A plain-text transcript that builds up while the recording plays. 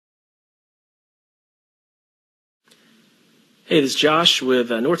Hey, this is Josh with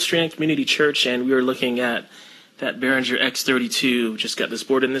North Strand Community Church, and we are looking at that Behringer x32. Just got this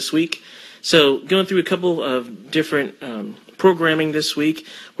board in this week. So going through a couple of different programming this week.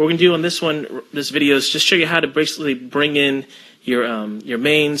 What we're going to do on this video is just show you how to basically bring in your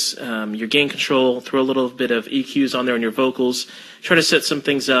mains, your gain control, throw a little bit of EQs on there on your vocals, try to set some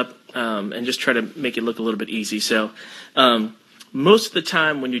things up, and just try to make it look a little bit easy. So most of the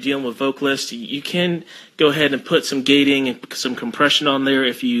time when you're dealing with vocalists, you can go ahead and put some gating and some compression on there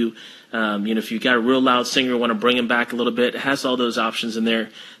if you if you got a real loud singer, want to bring them back a little bit. It has all those options in there.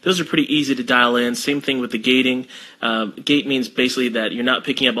 Those are pretty easy to dial in. Same thing with the gating. Gate means basically that you're not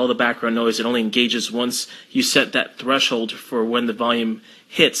picking up all the background noise. It only engages once you set that threshold for when the volume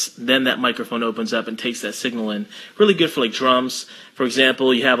hits. Then that microphone opens up and takes that signal in. Really good for like drums. For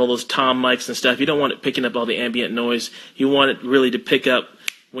example, you have all those tom mics and stuff. You don't want it picking up all the ambient noise. You want it really to pick up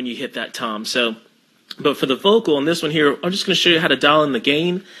when you hit that tom. But for the vocal on this one here, I'm just going to show you how to dial in the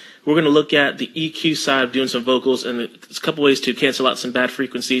gain. We're going to look at the EQ side of doing some vocals, and there's a couple ways to cancel out some bad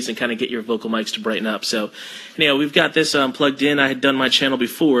frequencies and kind of get your vocal mics to brighten up. So, anyhow, we've got this plugged in. I had done my channel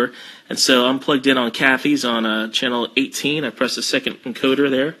before, and so I'm plugged in on Kathy's on channel 18. I pressed the second encoder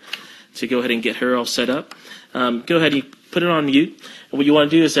there to go ahead and get her all set up. Go ahead and put it on mute. And what you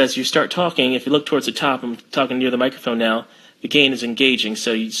want to do is as you start talking, if you look towards the top, I'm talking near the microphone now, the gain is engaging.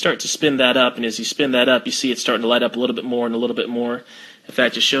 So you start to spin that up, and as you spin that up, you see it starting to light up a little bit more and a little bit more. In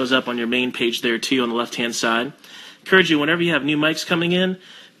fact, it shows up on your main page there, too, on the left-hand side. Encourage you, whenever you have new mics coming in,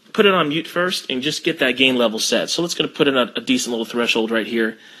 put it on mute first and just get that gain level set. So let's put in a decent little threshold right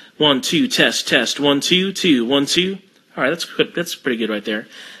here. 1, 2, test, test. 1, 2, 2, 1, 2. All right, that's pretty good right there.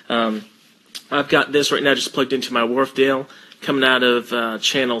 I've got this right now just plugged into my Wharfdale coming out of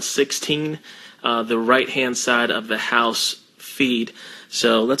channel 16, the right-hand side of the house feed.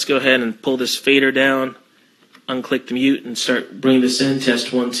 So let's go ahead and pull this fader down, unclick the mute, and start bringing this in.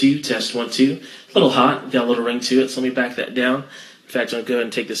 Test 1, 2, test 1, 2. A little hot, got a little ring to it, so let me back that down. In fact, I'm going to go ahead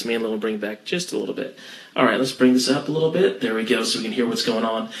and take this main level and bring it back just a little bit. All right, let's bring this up a little bit. There we go, so we can hear what's going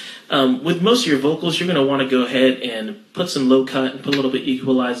on. With most of your vocals, you're going to want to go ahead and put some low cut and put a little bit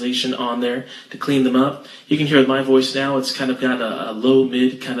equalization on there to clean them up. You can hear with my voice now, it's kind of got a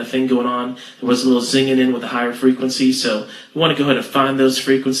low-mid kind of thing going on. There was a little zinging in with a higher frequency, so we want to go ahead and find those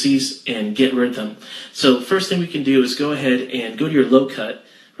frequencies and get rid of them. So first thing we can do is go ahead and go to your low cut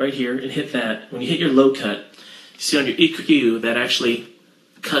right here and hit that. When you hit your low cut, you see on your EQ that actually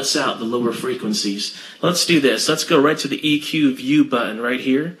cuts out the lower frequencies. Let's do this. Let's go right to the EQ view button right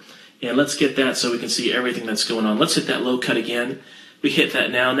here, and let's get that so we can see everything that's going on. Let's hit that low cut again. We hit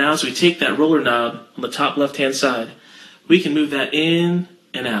that now. Now as we take that roller knob on the top left-hand side, we can move that in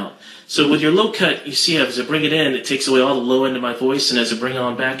and out. So with your low cut, you see as I bring it in, it takes away all the low end of my voice, and as I bring it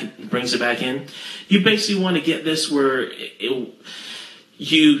on back, it brings it back in. You basically want to get this where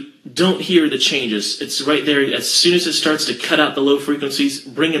you don't hear the changes. It's right there. As soon as it starts to cut out the low frequencies,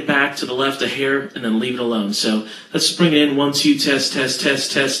 bring it back to the left a hair and then leave it alone. So let's bring it in. 1, 2, test, test,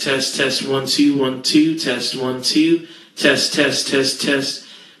 test, test, test, test. 1, 2, 1, 2, test, 1, 2, test, test, test, test.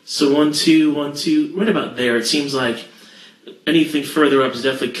 So 1, 2, 1, 2. Right about there. It seems like anything further up is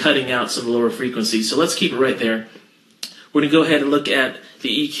definitely cutting out some lower frequencies. So let's keep it right there. We're going to go ahead and look at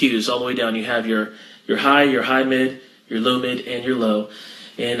the EQs all the way down. You have your high mid, your low mid, and your low.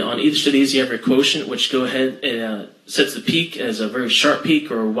 And on each of these, you have your quotient, which go ahead and sets the peak as a very sharp peak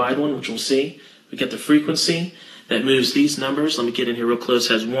or a wide one, which we'll see. We get the frequency that moves these numbers. Let me get in here real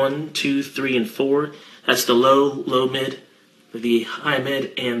close. It has 1, 2, 3, and 4. That's the low, low mid, the high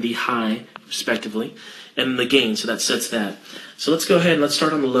mid, and the high, respectively. And the gain, so that sets that. So let's go ahead and let's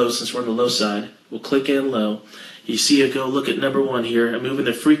start on the low since we're on the low side. We'll click in low. You see it go look at number 1 here. I'm moving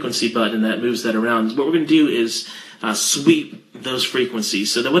the frequency button, and that moves that around. What we're going to do is sweep those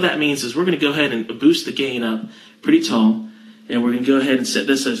frequencies. So what that means is we're going to go ahead and boost the gain up pretty tall, and we're going to go ahead and set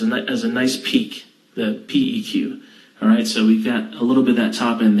this as a nice peak, the PEQ. All right, so we've got a little bit of that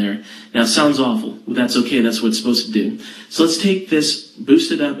top end there. Now, it sounds awful. Well, that's okay. That's what it's supposed to do. So let's take this,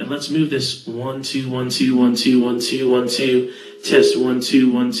 boost it up, and let's move this 1, 2, 1, 2, 1, 2, 1, 2, 1, 2, test 1,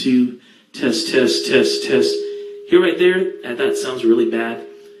 2, 1, 2, test, test, test, test. Here right there, that sounds really bad.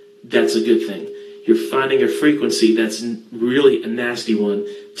 That's a good thing. You're finding a frequency that's really a nasty one.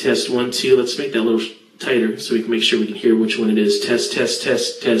 Test 1, 2. Let's make that a little tighter so we can make sure we can hear which one it is. Test, test,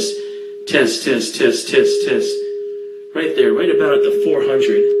 test, test, test, test, test, test, test. Right there, right about at the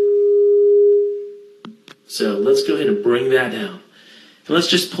 400. So let's go ahead and bring that down. And let's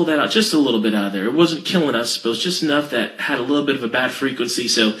just pull that out just a little bit out of there. It wasn't killing us, but it was just enough that had a little bit of a bad frequency.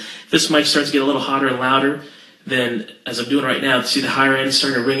 So if this mic starts to get a little hotter and louder, then as I'm doing right now, see the higher end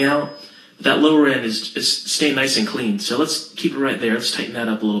starting to ring out? that lower end is staying nice and clean. So let's keep it right there. Let's tighten that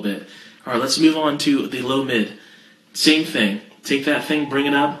up a little bit. All right, let's move on to the low mid. Same thing. Take that thing, bring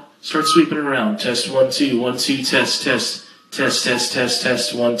it up, start sweeping it around. Test 1 2 1 2 test test test test test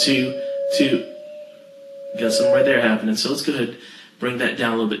test 1 2 2. Got something right there happening. So let's go ahead and bring that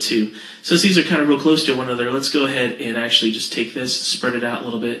down a little bit too. So these are kind of real close to one another. Let's go ahead and actually just take this, spread it out a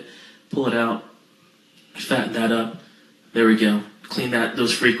little bit, pull it out, fatten that up. There we go. Clean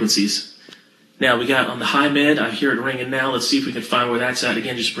those frequencies. Now we got on the high mid. I hear it ringing now. Let's see if we can find where that's at.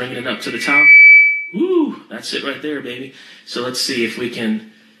 Again, just bringing it up to the top. Woo! That's it right there, baby. So let's see if we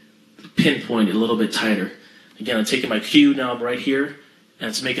can pinpoint it a little bit tighter. Again, I'm taking my cue knob right here, and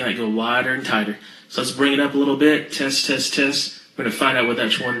it's making that go wider and tighter. So let's bring it up a little bit. Test, test, test. We're going to find out what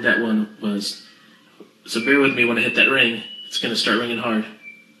that one was. So bear with me when I hit that ring. It's going to start ringing hard.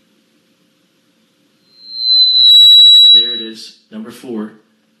 There it is, number 4.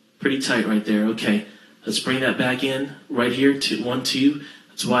 Pretty tight right there. Okay, let's bring that back in right here to 1 2.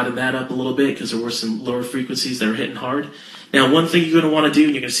 Let's widen that up a little bit because there were some lower frequencies that are hitting hard. Now, one thing you're going to want to do,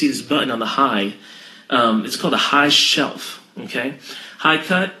 and you're going to see this button on the high, it's called a high shelf. Okay, high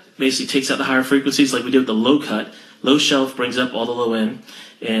cut basically takes out the higher frequencies like we did with the low cut. Low shelf brings up all the low end,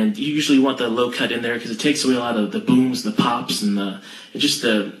 and you usually want the low cut in there because it takes away a lot of the booms, the pops, and just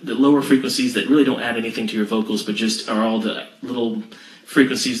the lower frequencies that really don't add anything to your vocals, but just are all the little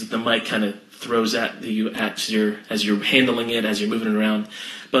frequencies that the mic kind of throws at you as you're handling it, as you're moving it around.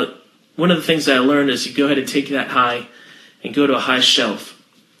 But one of the things that I learned is you go ahead and take that high and go to a high shelf.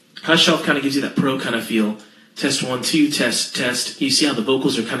 High shelf kind of gives you that pro kind of feel. Test 1 2, test, test. You see how the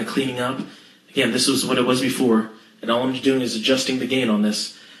vocals are kind of cleaning up? Again, this was what it was before. And all I'm doing is adjusting the gain on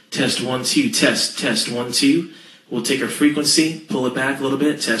this. Test 1 2, test, test 1 2. We'll take our frequency, pull it back a little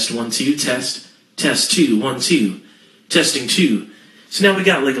bit. Test 1 2, test, test 2 1 2, testing 2. So now we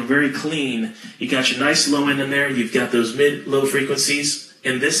got like a very clean. You got your nice low end in there. You've got those mid-low frequencies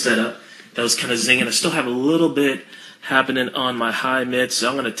in this setup. That was kind of zinging. I still have a little bit happening on my high mid, so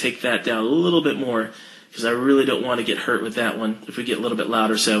I'm going to take that down a little bit more because I really don't want to get hurt with that one if we get a little bit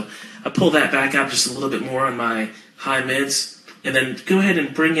louder. So I pull that back out just a little bit more on my high mids, and then go ahead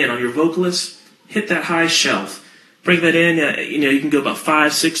and bring in on your vocalist, hit that high shelf. Bring that in, you can go about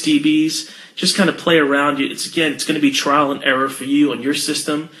 5, 6 dBs. Just kind of play around. It's going to be trial and error for you on your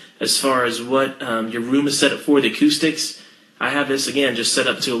system as far as what your room is set up for, the acoustics. I have this, again, just set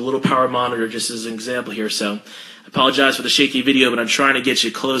up to a little power monitor just as an example here. So I apologize for the shaky video, but I'm trying to get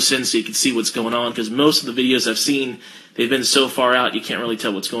you close in so you can see what's going on because most of the videos I've seen, they've been so far out you can't really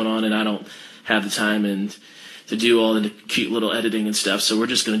tell what's going on, and I don't have the time to do all the cute little editing and stuff, so we're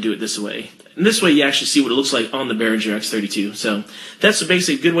just going to do it this way. And this way you actually see what it looks like on the Behringer x32. So that's a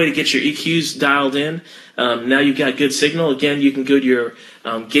basic good way to get your EQs dialed in. Now you've got good signal. Again, you can go to your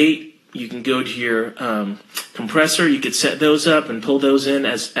gate. You can go to your compressor. You could set those up and pull those in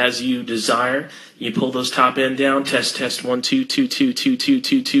as you desire. You pull those top end down. Test 1 2 2 2 2 2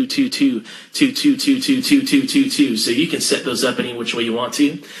 2 2 2 2 2 2 2 2 2 2 2 2. So you can set those up any which way you want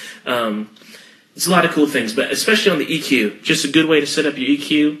to. It's a lot of cool things, but especially on the EQ, just a good way to set up your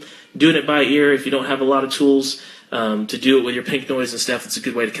EQ. Doing it by ear if you don't have a lot of tools to do it with your pink noise and stuff. It's a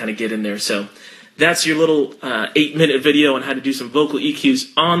good way to kind of get in there. So that's your little 8-minute video on how to do some vocal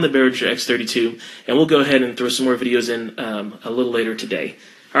EQs on the Behringer x32, and we'll go ahead and throw some more videos in a little later today.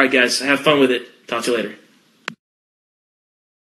 All right, guys, have fun with it. Talk to you later.